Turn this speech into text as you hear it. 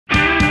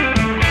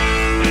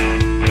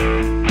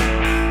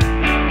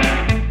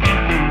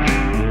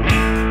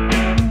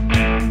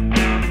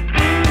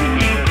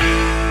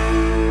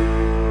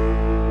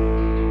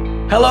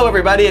Hello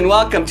everybody and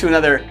welcome to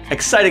another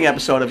exciting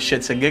episode of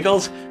Shits and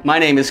Giggles. My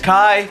name is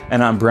Kai.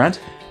 And I'm Brent.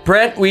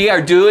 Brent, we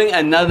are doing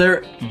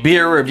another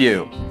beer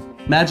review.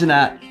 Imagine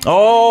that.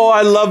 Oh,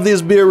 I love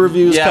these beer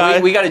reviews, Kai.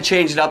 Yeah, we got to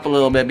change it up a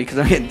little bit because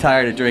I'm getting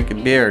tired of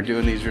drinking beer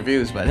doing these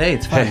reviews, but hey,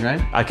 it's fun,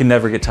 right? I can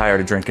never get tired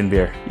of drinking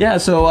beer. Yeah,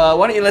 so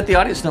why don't you let the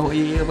audience know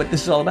what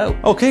this is all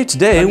about? Okay,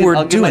 today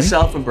I'll give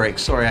myself a break.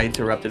 Sorry, I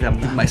interrupted. I'm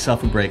giving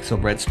myself a break, so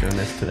Brent's doing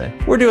this today.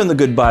 We're doing the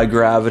Goodbye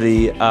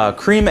Gravity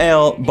Cream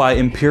Ale by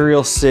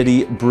Imperial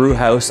City Brew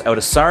House out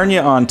of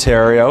Sarnia,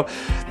 Ontario.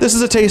 This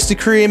is a tasty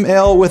cream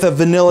ale with a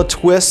vanilla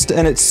twist,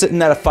 and it's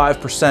sitting at a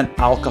 5%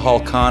 alcohol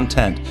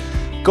content.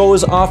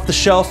 Goes off the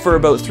shelf for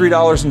about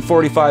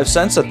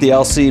 $3.45 at the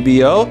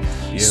LCBO.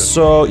 Cute.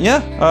 So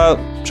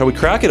yeah, shall we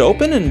crack it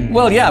open and?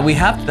 Well, yeah, we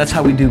have to. That's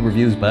how we do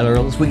reviews, but or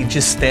else we can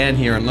just stand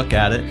here and look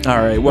at it. All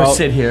right, well, or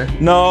sit here.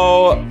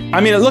 No, I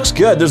mean it looks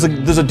good. There's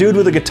a dude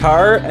with a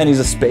guitar and he's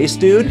a space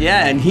dude.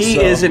 Yeah, and he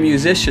is a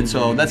musician,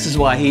 so this is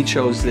why he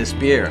chose this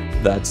beer.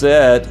 That's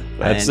it.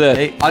 That's it.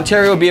 Hey,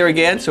 Ontario beer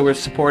again, so we're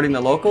supporting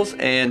the locals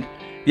and.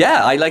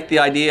 Yeah, I like the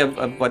idea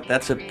of what,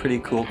 that's a pretty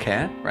cool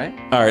can, right?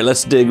 All right,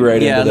 let's dig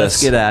right into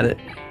this. Yeah, let's get at it.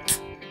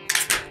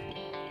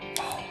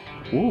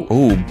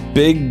 Ooh,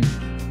 big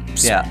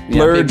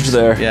splurge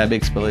there. Yeah,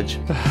 big spillage.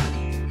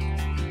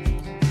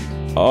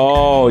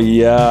 Oh,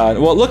 yeah.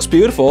 Well, it looks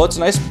beautiful. It's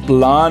a nice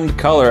blonde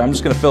color. I'm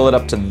just going to fill it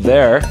up to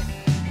there.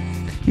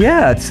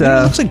 Yeah, it's... it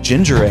looks like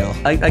ginger ale.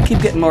 I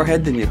keep getting more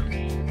head than you.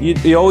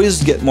 You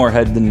always get more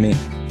head than me.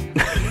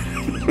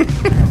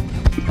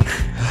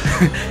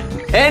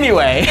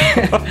 Anyway,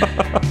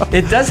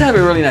 it does have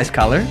a really nice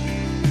color.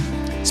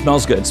 It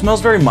smells good. It smells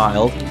very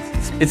mild.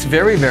 It's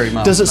very, very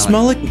mild. Does it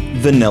smell like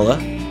vanilla?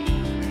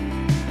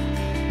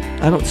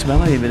 I don't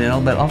smell any vanilla,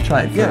 but I'll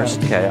try it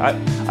first. Okay,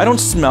 I don't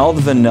smell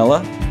the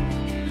vanilla,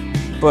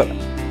 but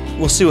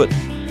we'll see what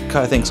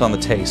Kai thinks on the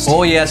taste.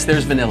 Oh yes,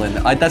 there's vanilla in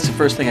there. That's the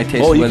first thing I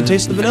tasted. Oh, you can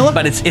taste the vanilla?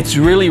 But it's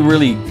really,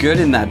 really good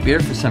in that beer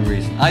for some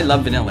reason. I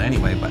love vanilla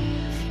anyway, but...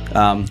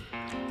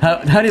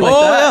 How do you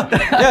like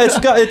that?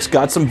 Yeah, it's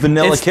got some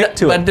vanilla kick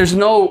to it. But there's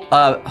no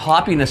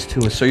hoppiness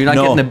to it, so you're not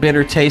getting the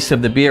bitter taste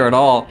of the beer at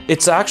all.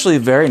 It's actually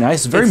very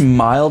nice, very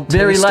mild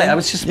very tasting. light. I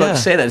was just about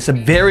to say that. It's a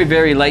very,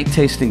 very light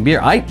tasting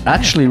beer. I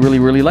actually really,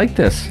 really like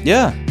this.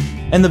 Yeah,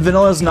 and the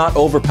vanilla is not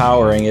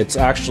overpowering. It's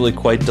actually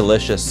quite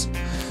delicious.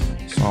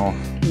 So.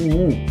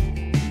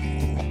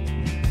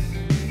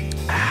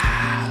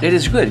 It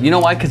is good. You know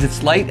why? Because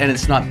it's light and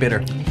it's not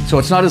bitter. So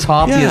it's not as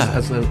hoppy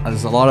as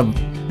a lot of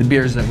the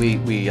beers that we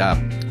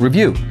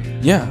review.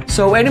 Yeah.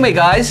 So anyway,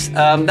 guys,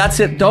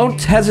 that's it.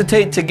 Don't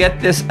hesitate to get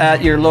this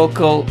at your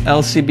local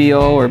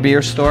LCBO or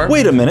beer store.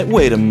 Wait a minute.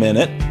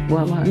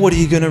 What are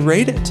you gonna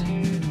rate it?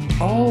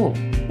 Oh.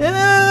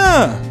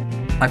 Yeah.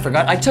 I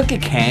forgot. I took a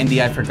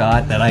candy. I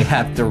forgot that I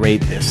have to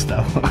rate this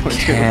though.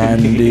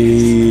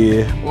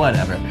 Candy.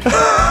 Whatever.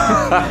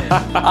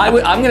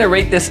 I'm gonna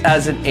rate this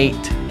as an 8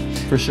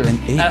 for sure. An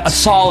 8. A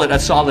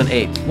solid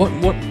 8.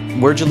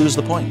 Where'd you lose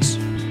the points?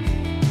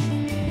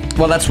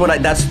 Well, that's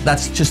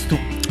just.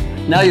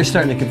 Now you're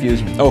starting to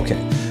confuse me. Okay,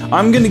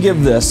 I'm gonna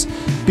give this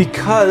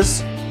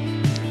because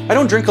I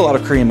don't drink a lot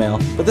of cream ale,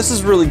 but this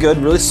is really good,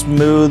 really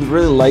smooth,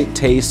 really light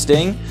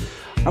tasting.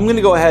 I'm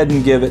gonna go ahead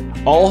and give it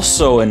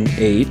also an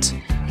 8.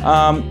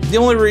 The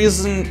only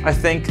reason I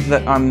think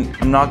that I'm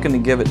not gonna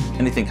give it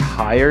anything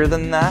higher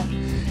than that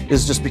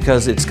is just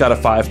because it's got a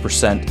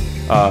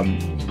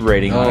 5%.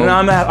 Rating on it. And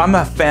I'm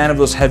a fan of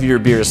those heavier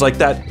beers, like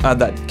that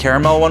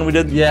caramel one we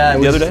did the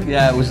other day.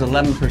 Yeah, it was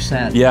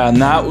 11%. Yeah,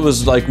 and that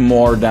was like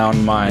more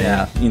down my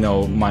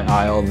my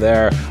aisle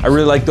there. I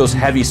really like those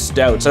heavy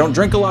stouts. I don't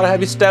drink a lot of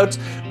heavy stouts,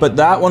 but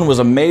that one was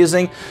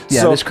amazing.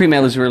 Yeah, this cream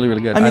ale is really,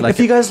 really good. I mean, if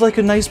you guys like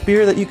a nice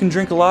beer that you can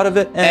drink a lot of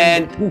it,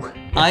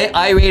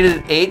 I rated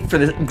it 8 for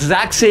the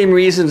exact same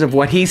reasons of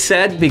what he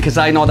said, because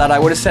I know that I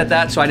would have said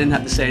that, so I didn't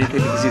have to say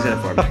anything because he said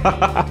it for me.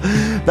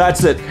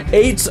 That's it.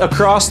 8s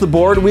across the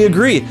board. We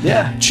agree.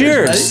 Yeah.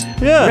 Cheers.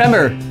 Yeah.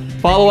 Remember,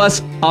 follow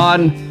us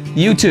on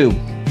YouTube.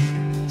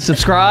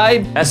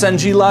 Subscribe.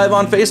 SNG Live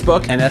on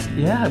Facebook. And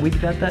we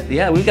got that.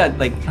 Yeah, we got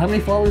like, how many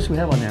followers do we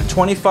have on there?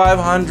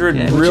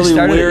 2,500 really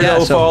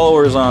weirdo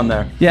followers on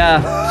there.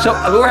 Yeah. So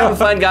we're having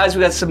fun, guys.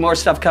 We got some more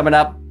stuff coming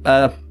up.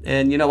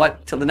 And you know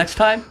what? Till the next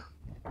time,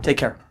 take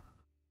care.